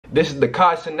This is the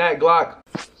Kai Cenat Glock.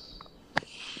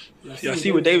 Y'all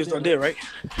see what Davis done did, right?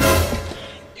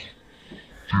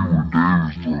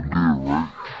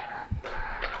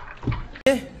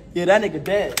 Yeah, that nigga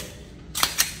dead.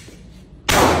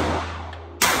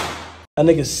 That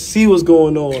nigga see what's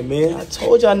going on, man. I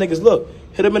told y'all niggas, look,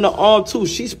 hit him in the arm too.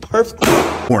 She's perfect.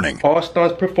 Warning. All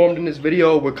stunts performed in this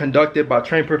video were conducted by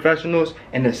trained professionals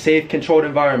in a safe, controlled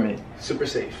environment. Super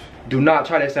safe. Do not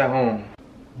try this at home.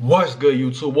 What's good,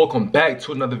 YouTube? Welcome back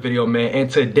to another video, man.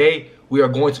 And today we are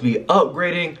going to be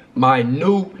upgrading my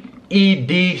new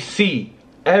EDC,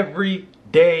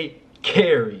 everyday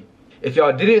carry. If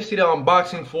y'all didn't see the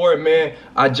unboxing for it, man,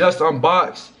 I just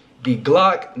unboxed the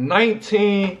Glock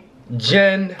 19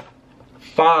 Gen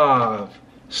 5.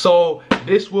 So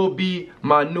this will be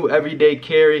my new everyday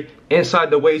carry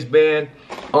inside the waistband.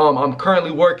 I'm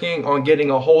currently working on getting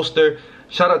a holster.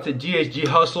 Shout out to GHG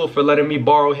Hustle for letting me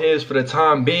borrow his for the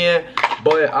time being.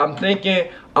 But I'm thinking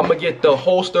I'm gonna get the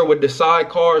holster with the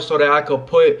sidecar so that I could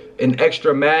put an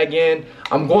extra mag in.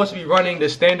 I'm going to be running the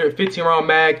standard 15 round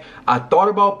mag. I thought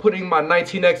about putting my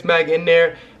 19X mag in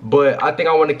there, but I think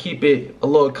I want to keep it a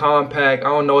little compact. I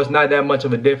don't know, it's not that much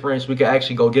of a difference. We can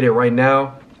actually go get it right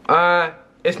now.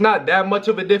 It's not that much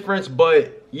of a difference,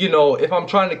 but you know, if I'm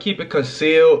trying to keep it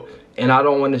concealed and I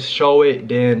don't want to show it,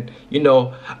 then you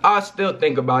know, I still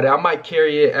think about it. I might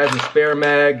carry it as a spare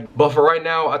mag, but for right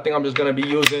now I think I'm just gonna be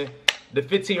using the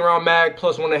 15 round mag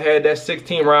plus one ahead. That's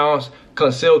 16 rounds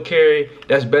concealed carry.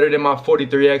 That's better than my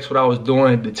 43X, what I was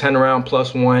doing, the 10 round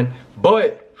plus one.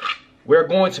 But we're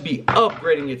going to be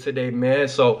upgrading it today, man.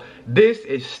 So this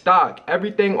is stock.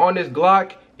 Everything on this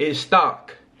Glock is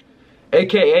stock,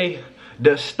 aka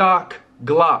the stock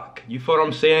Glock. You feel what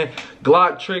I'm saying?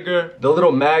 Glock trigger, the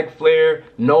little mag flare,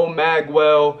 no mag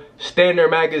well, standard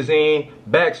magazine,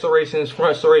 back serrations,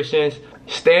 front serrations,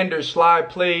 standard slide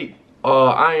plate,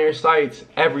 iron sights,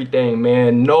 everything,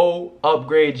 man. No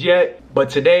upgrades yet, but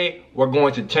today we're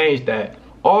going to change that.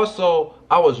 Also,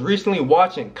 I was recently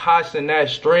watching Kai Cenat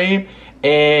stream,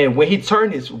 and when he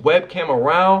turned his webcam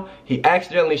around, he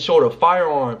accidentally showed a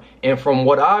firearm. And from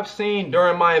what I've seen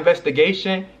during my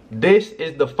investigation, this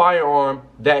is the firearm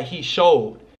that he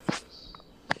showed.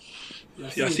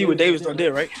 Y'all see what Davis done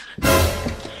did, right?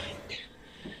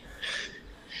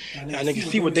 Y'all niggas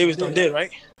see what Davis done did, right?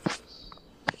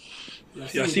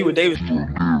 Y'all see what Davis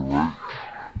done did, right?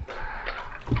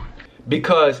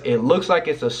 Because it looks like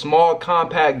it's a small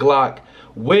compact Glock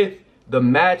with the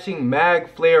matching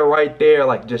mag flare right there,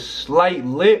 like just slight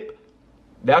lip.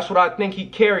 That's what I think he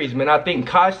carries, man. I think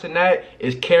Kai Cenat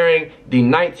is carrying the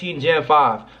 19 Gen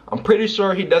 5. I'm pretty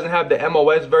sure he doesn't have the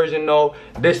MOS version though.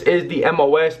 This is the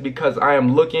MOS because I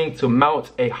am looking to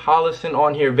mount a Hollison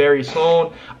on here very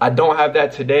soon. I don't have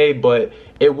that today, but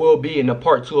it will be in the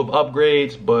part 2 of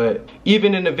upgrades. But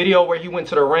even in the video where he went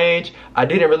to the range, I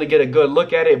didn't really get a good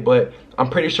look at it, but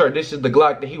I'm pretty sure this is the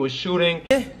Glock that he was shooting.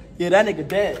 Yeah, that nigga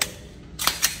dead.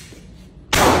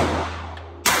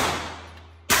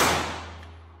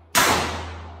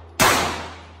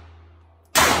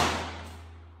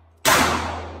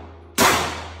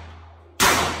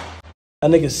 That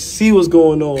nigga see what's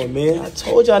going on, man. I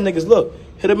told y'all niggas, look,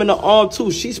 hit him in the arm too.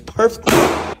 She's perfect.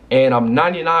 And I'm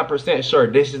 99% sure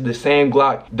this is the same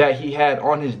Glock that he had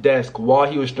on his desk while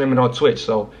he was streaming on Twitch.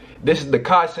 So this is the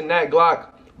Kai Cenat Glock,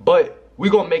 but we're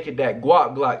gonna make it that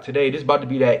Guap Glock today. This is about to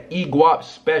be that EGuap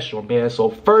special, man. So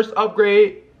first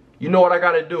upgrade, you know what I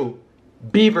gotta do?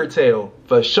 Beaver tail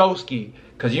for Showski.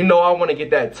 Cause you know I wanna get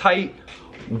that tight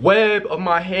web of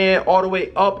my hand all the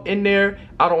way up in there.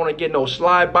 I don't wanna get no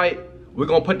slide bite. We're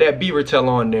gonna put that beaver tail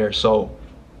on there, so.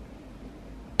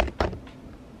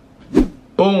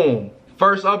 Boom,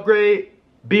 first upgrade,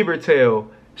 beaver tail.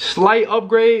 Slight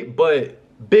upgrade, but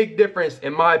big difference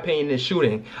in my opinion in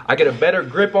shooting. I get a better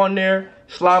grip on there,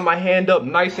 slide my hand up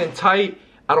nice and tight.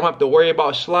 I don't have to worry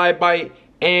about slide bite,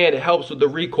 and it helps with the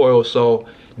recoil, so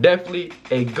definitely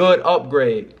a good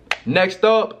upgrade. Next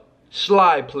up,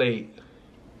 slide plate.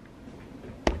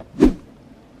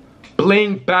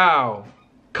 Bling bow.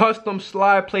 Custom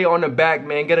slide plate on the back,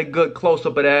 man. Get a good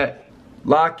close-up of that.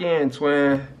 Lock in,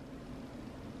 twin.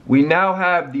 We now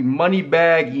have the money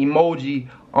bag emoji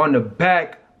on the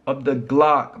back of the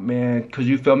Glock, man. Cause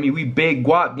you feel me? We big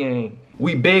guap gang.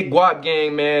 We big guap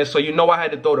gang, man. So you know I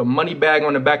had to throw the money bag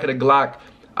on the back of the Glock.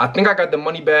 I think I got the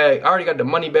money bag. I already got the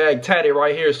money bag tatted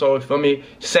right here. So you feel me?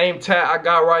 Same tat I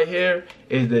got right here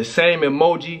is the same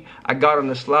emoji I got on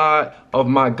the slide of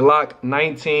my Glock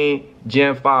 19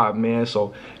 Gen 5, man.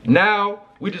 So now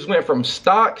we just went from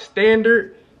stock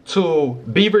standard to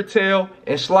beaver tail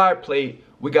and slide plate.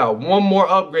 We got one more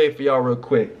upgrade for y'all real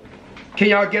quick. Can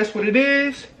y'all guess what it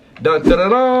is? Dun dun dun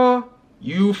dun.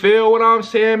 You feel what I'm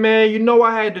saying, man? You know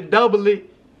I had to double it.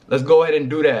 Let's go ahead and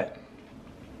do that.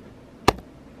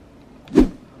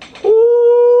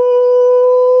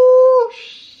 Ooh,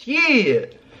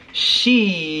 shit.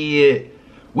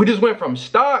 We just went from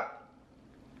stock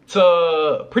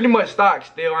to pretty much stock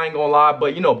still, I ain't gonna lie.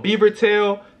 But you know, beaver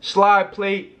tail, slide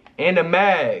plate, and a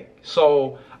mag.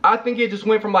 So I think it just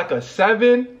went from like a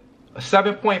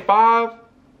 7.5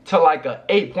 to like a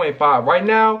 8.5. Right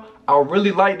now, I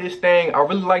really like this thing. I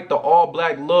really like the all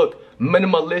black look,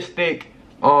 minimalistic,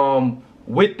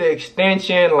 with the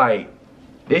extension. Like,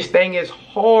 this thing is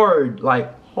hard,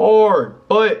 like hard.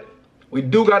 But we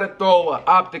do gotta throw an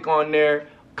optic on there.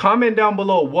 Comment down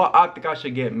below what optic I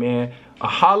should get, man. A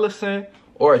Holosun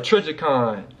or a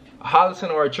Trijicon. A Holosun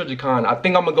or a Trijicon. I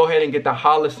think I'm gonna go ahead and get the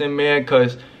Holosun, man,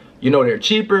 cause you know they're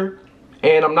cheaper.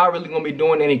 And I'm not really gonna be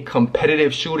doing any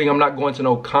competitive shooting. I'm not going to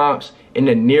no comps in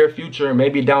the near future,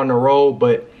 maybe down the road,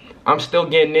 but I'm still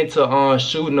getting into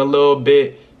shooting a little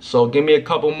bit. So give me a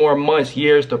couple more months,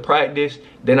 years to practice,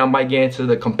 then I might get into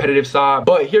the competitive side.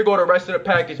 But here go the rest of the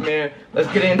package, man.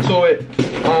 Let's get into it.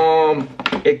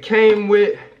 It came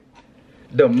with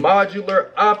the modular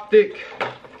optic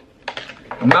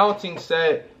mounting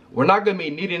set. We're not gonna be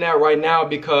needing that right now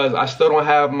because I still don't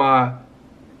have my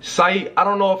sight. I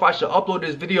don't know if I should upload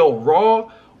this video raw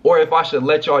or if I should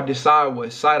let y'all decide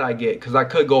what sight I get, because I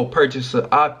could go purchase an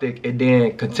optic and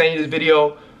then continue this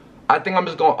video. I think I'm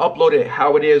just gonna upload it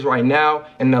how it is right now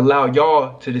and allow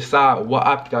y'all to decide what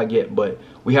optic I get. But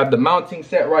we have the mounting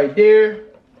set right there,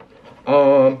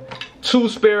 2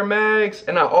 spare mags,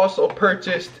 and I also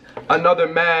purchased another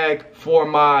mag for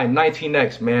my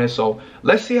 19X, man. So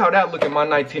let's see how that look in my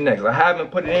 19X. I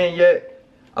haven't put it in yet.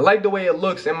 I like the way it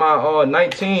looks in my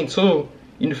 19 too.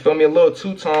 You feel me? A little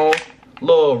two-tone,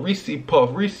 little Reese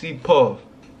puff.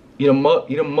 Eat 'em up,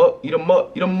 eat 'em up, eat 'em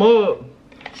up, eat 'em up.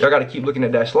 Y'all gotta keep looking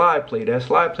at that slide plate. That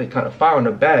slide plate kind of fire on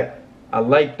the back. I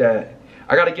like that.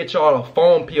 I gotta get y'all a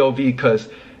phone POV because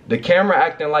the camera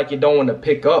acting like it don't want to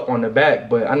pick up on the back,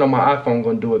 but I know my iPhone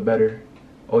gonna do it better.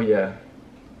 Oh yeah.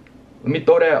 Let me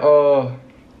throw that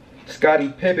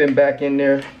Scottie Pippen back in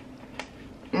there.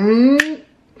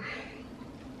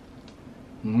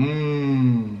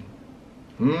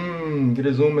 Get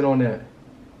a zoom in on that.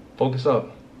 Focus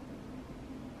up.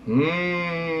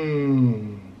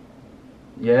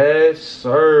 Yes,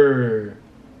 sir.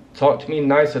 Talk to me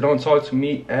nice or don't talk to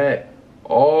me at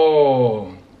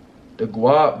all. The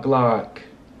EGuap Glock.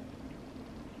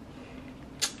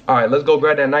 Alright, let's go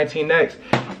grab that 19X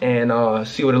and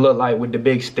see what it look like with the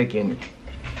big stick in it.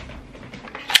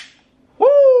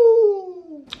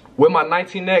 Woo! With my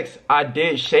 19X, I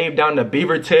did shave down the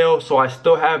beaver tail, so I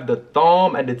still have the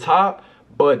thumb at the top,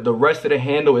 but the rest of the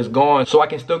handle is gone. So I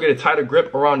can still get a tighter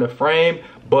grip around the frame,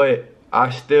 but I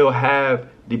still have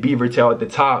the beaver tail at the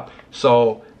top.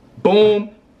 So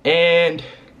boom and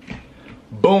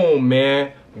boom,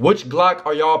 man. Which Glock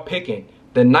are y'all picking?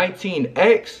 The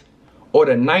 19X or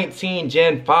the 19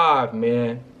 Gen 5,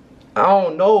 man? I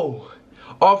don't know.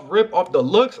 Off the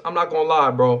looks, I'm not gonna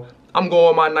lie, bro. I'm going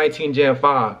with my 19 Gen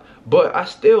 5. But I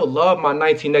still love my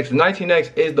 19X. The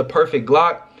 19X is the perfect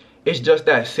Glock. It's just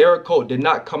that Cerakote did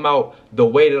not come out the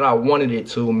way that I wanted it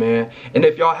to, man. And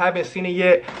if y'all haven't seen it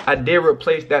yet, I did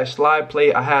replace that slide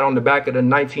plate I had on the back of the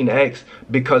 19X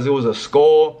because it was a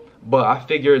skull. But I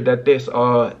figured that this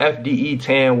FDE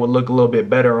tan would look a little bit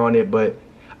better on it. But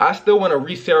I still want to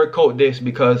re-Cerakote this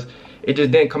because it just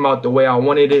didn't come out the way I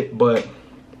wanted it. But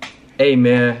hey,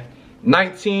 man,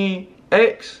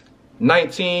 19X,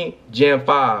 19 Gen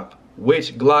 5.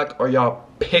 Which Glock are y'all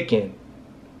picking?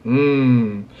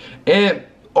 And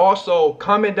also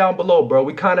comment down below, bro.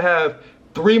 We kind of have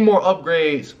 3 more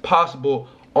upgrades possible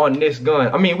on this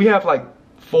gun. I mean, we have like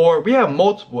 4. We have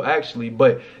multiple actually,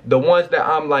 but the ones that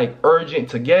I'm like urgent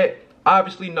to get,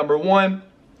 obviously number 1,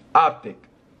 optic.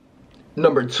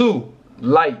 Number 2,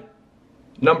 light.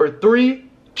 Number 3,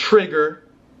 trigger.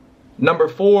 Number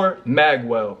 4,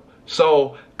 magwell.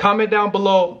 So comment down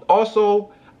below.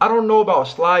 Also, I don't know about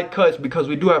slide cuts because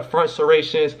we do have front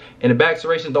serrations and the back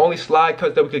serrations. The only slide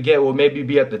cuts that we could get will maybe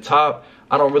be at the top.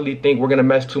 I don't really think we're gonna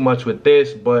mess too much with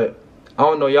this, but I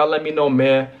don't know. Y'all let me know,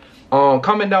 man.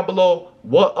 Comment down below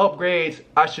what upgrades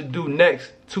I should do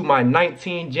next to my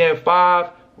 19 Gen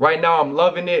 5. Right now I'm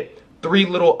loving it. 3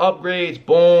 little upgrades.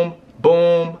 Boom,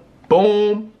 boom,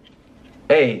 boom.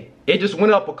 Hey, it just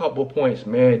went up a couple points,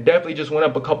 man. It definitely just went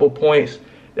up a couple points.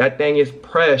 That thing is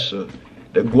pressure.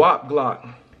 The EGuap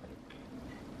Glock.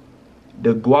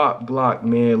 The EGuap Glock,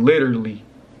 man. Literally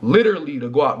the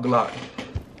EGuap Glock.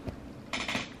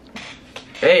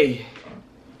 Hey,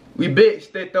 We big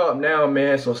stepped up now,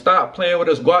 man. So stop playing with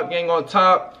us, Guap Gang on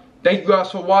top. Thank you guys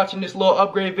for watching this little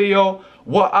upgrade video.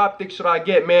 What optics should I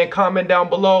get, man? Comment down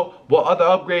below. What other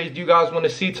upgrades do you guys want to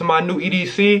see to my new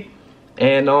EDC?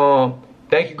 And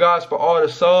thank you guys for all the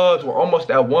subs. We're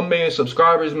almost at 1 million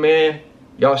subscribers, man.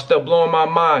 Y'all still blowing my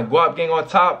mind. Guap Gang on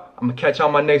top. I'm gonna catch y'all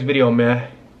on my next video,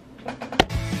 man.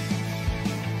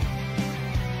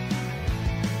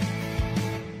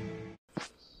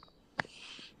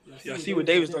 Y'all see what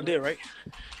Davis done did, right?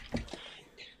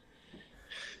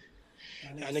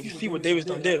 Y'all niggas see what Davis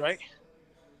done did, right?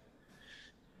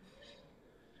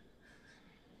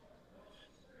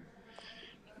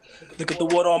 Look at the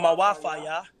water on my Wi-Fi,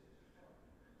 y'all.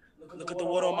 Look at the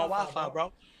water on my Wi-Fi,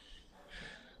 bro.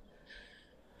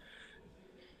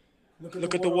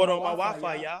 Look at the water on my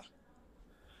Wi-Fi, y'all.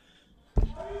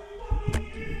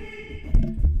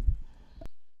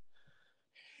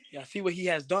 Y'all see what he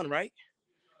has done, right?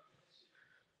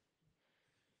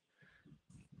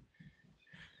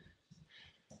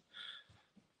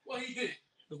 What he did?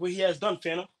 Look what he has done,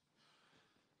 Phantom.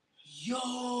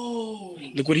 Yo!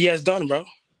 Look what he has done, bro.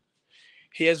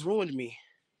 He has ruined me.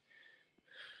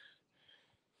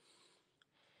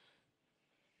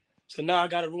 So now I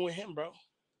gotta ruin him, bro.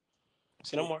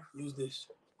 Say no more. Use this.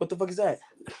 What the fuck is that?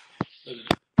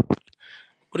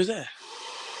 What is that?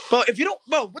 Bro, if you don't,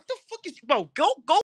 bro, what the fuck is, bro, go